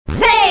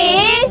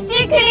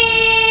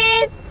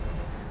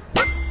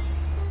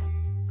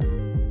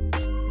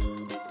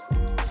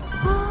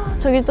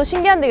저기 또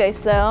신기한 데가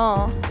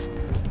있어요.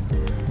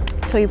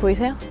 저기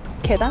보이세요?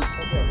 계단?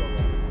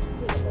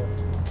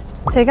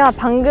 제가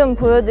방금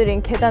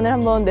보여드린 계단을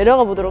한번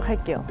내려가 보도록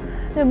할게요.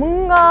 근데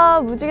뭔가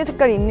무지개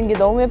색깔이 있는 게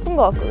너무 예쁜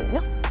것 같거든요.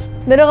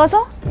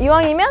 내려가서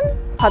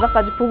이왕이면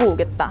바다까지 보고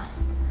오겠다.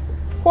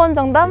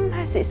 호언장담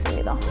할 수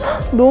있습니다.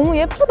 너무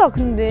예쁘다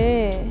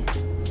근데.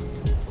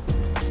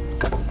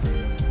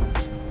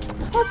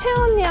 채연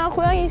언니야,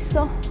 고양이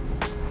있어.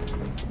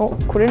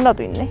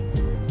 고릴라도 있네.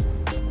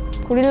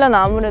 고릴라는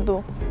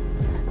아무래도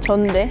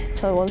전데,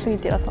 저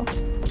원숭이띠라서.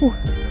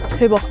 오,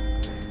 대박.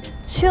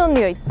 채연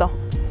언니가 있다.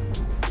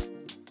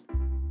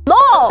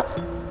 너!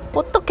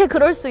 어떻게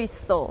그럴 수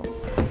있어?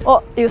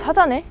 이거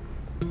사자네?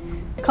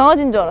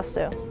 강아지인 줄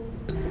알았어요.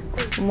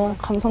 어머,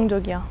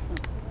 감성적이야.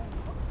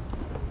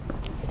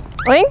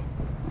 어잉?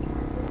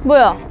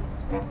 뭐야?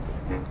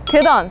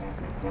 계단!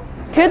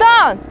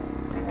 계단!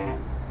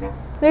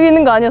 여기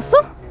있는 거 아니었어?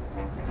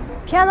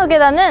 피아노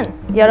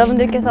계단은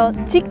여러분들께서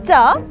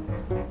직접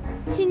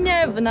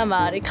흰열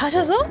문화마을에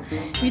가셔서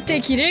밑에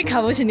길을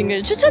가보시는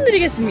걸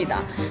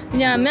추천드리겠습니다.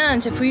 왜냐하면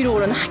제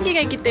브이로그로는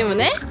한계가 있기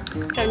때문에.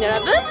 그럼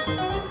여러분,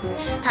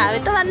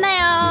 다음에 또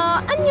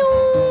만나요.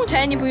 안녕.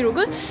 자연이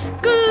브이로그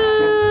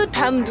끝.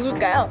 다음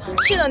누굴까요?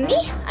 신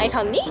언니?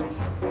 아이사 언니?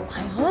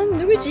 과연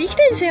누굴지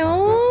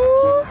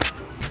기대해주세요.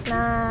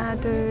 하나,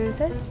 둘,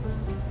 셋.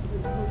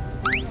 하나,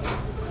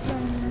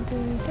 둘,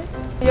 셋.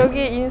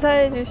 여기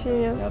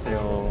인사해주시면.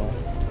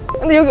 안녕하세요.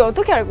 근데 여기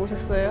어떻게 알고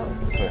오셨어요?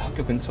 저희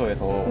학교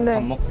근처에서 네.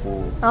 밥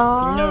먹고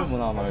흰열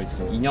문화마을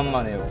지금 2년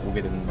만에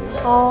오게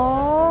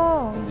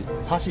됐는데요. 근데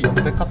사실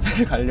옆에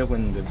카페를 가려고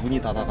했는데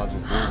문이 닫아가지고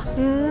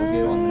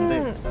여기에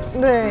왔는데.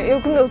 네,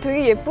 이거 근데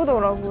되게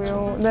예쁘더라고요.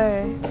 그쵸?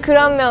 네.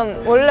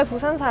 그러면 원래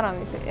부산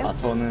사람이세요?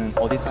 저는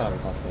어디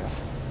사람일 것 같아요?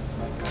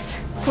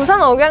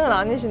 부산 억양은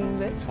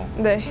아니시는데? 그쵸.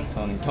 네.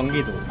 저는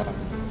경기도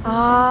사람입니다.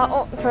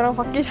 저랑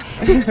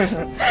바뀌셨네.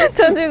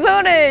 저 지금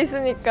서울에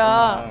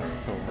있으니까.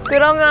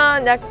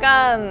 그러면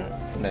약간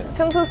네.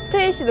 평소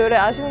스테이씨 노래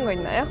아시는 거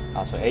있나요?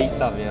 저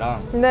에이쌉이랑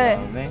네.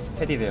 그다음에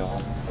테디베어.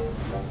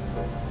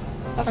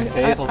 사실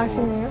배에서도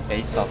아시네요?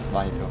 에이쌉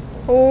많이 들었어요.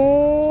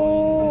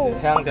 오. 저희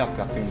이제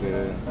해양대학교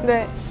학생들은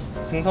네.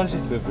 승선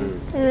실습을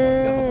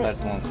 6달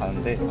동안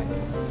가는데 많이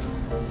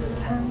들었어요.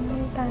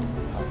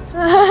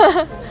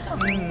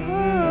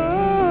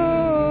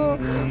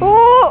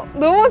 오!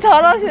 너무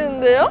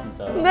잘하시는데요?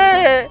 진짜요?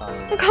 네.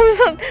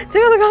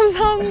 제가 더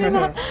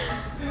감사합니다.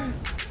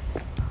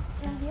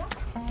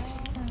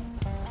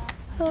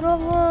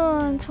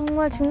 여러분,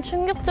 정말 지금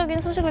충격적인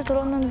소식을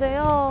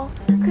들었는데요.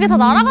 그게 다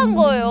날아간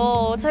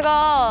거예요.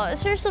 제가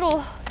실수로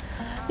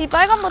이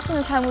빨간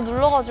버튼을 잘못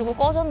눌러가지고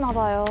꺼졌나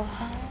봐요.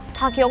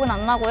 다 기억은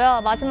안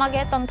나고요. 마지막에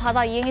했던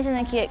바다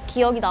이행시는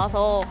기억이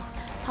나서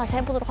다시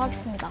해보도록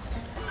하겠습니다.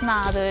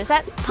 하나, 둘,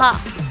 셋, 바!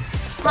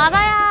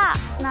 바다야!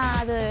 하나,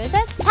 둘,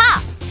 셋,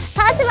 바!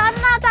 다시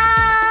만나자!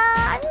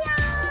 안녕!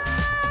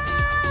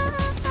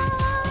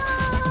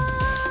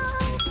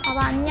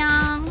 바다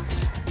안녕!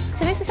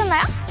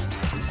 재밌으셨나요?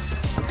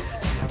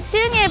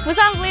 시은이의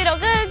부산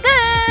브이로그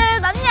끝!